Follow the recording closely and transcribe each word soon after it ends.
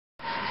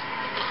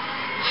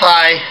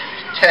Hi,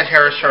 Ted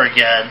Harris here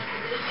again.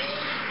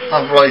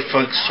 I'm really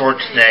feeling sore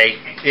today.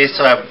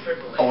 Basically,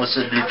 I was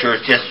in New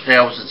Jersey yesterday.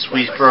 I was in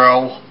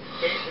Swedesboro.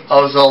 I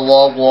was on a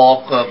long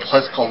walk at a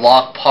place called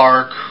Lock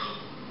Park.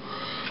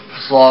 It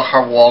was a long,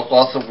 hard walk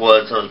off the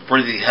woods. I was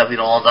breathing heavy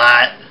and all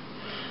that.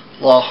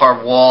 Long,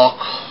 hard walk.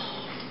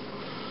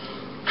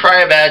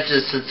 Try to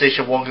imagine the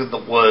sensation of walking in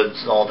the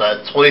woods and all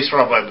that. Totally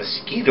surrounded by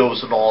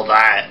mosquitoes and all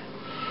that.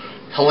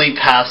 Hilly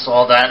paths and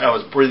all that. And I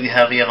was breathing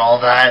heavy and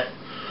all that.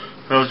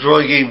 I was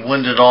really getting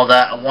winded and all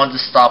that. I wanted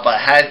to stop. I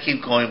had to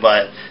keep going,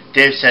 but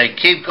Dave said,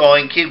 keep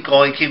going, keep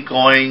going, keep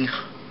going.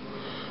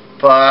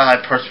 But I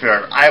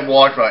persevered. I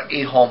walked about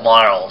 8 whole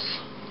miles.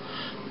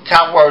 The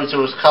town where it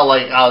was kind of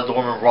like out of the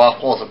Norman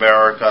Rockwell's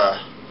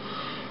America,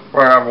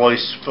 where I really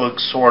spoke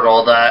sword,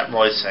 all that, and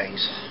really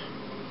things.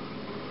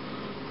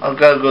 I'm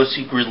going to go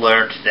see Green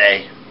Lantern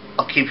today.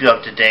 I'll keep you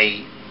up to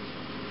date.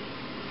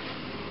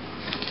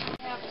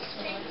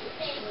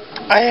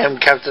 I am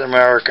Captain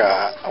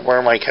America. I'm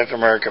wearing my Captain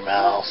America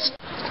mask.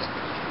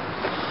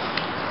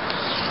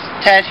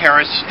 Ted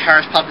Harris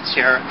Puppets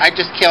here. I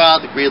just came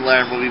out of the Green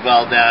Lantern movie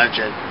Battle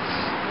Imagine.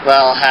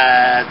 Well, it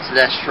had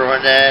Sinestro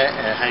in it,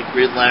 and it had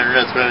Green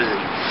Lantern and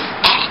everything.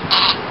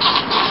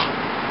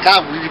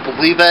 God, would you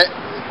believe it?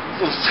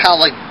 It was kind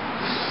of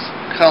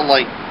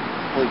like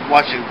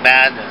watching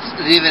Madness.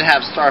 It even had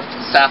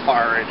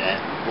Sapphire in it.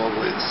 Well,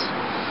 it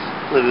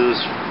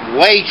was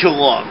way too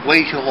long,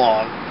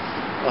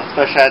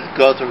 Especially I had to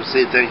go through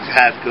see things I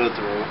had to go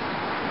through.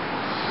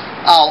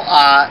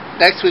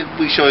 Next week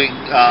we'll be showing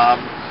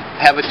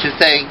having 2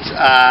 things,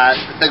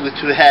 the thing with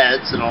 2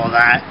 heads and all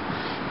that.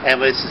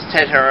 Anyway, this is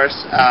Ted Harris.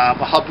 I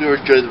hope you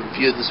enjoyed the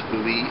review of this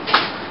movie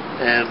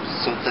and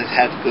some things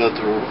I had to go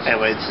through.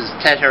 Anyway, this is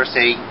Ted Harris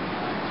saying,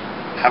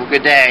 have a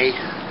good day.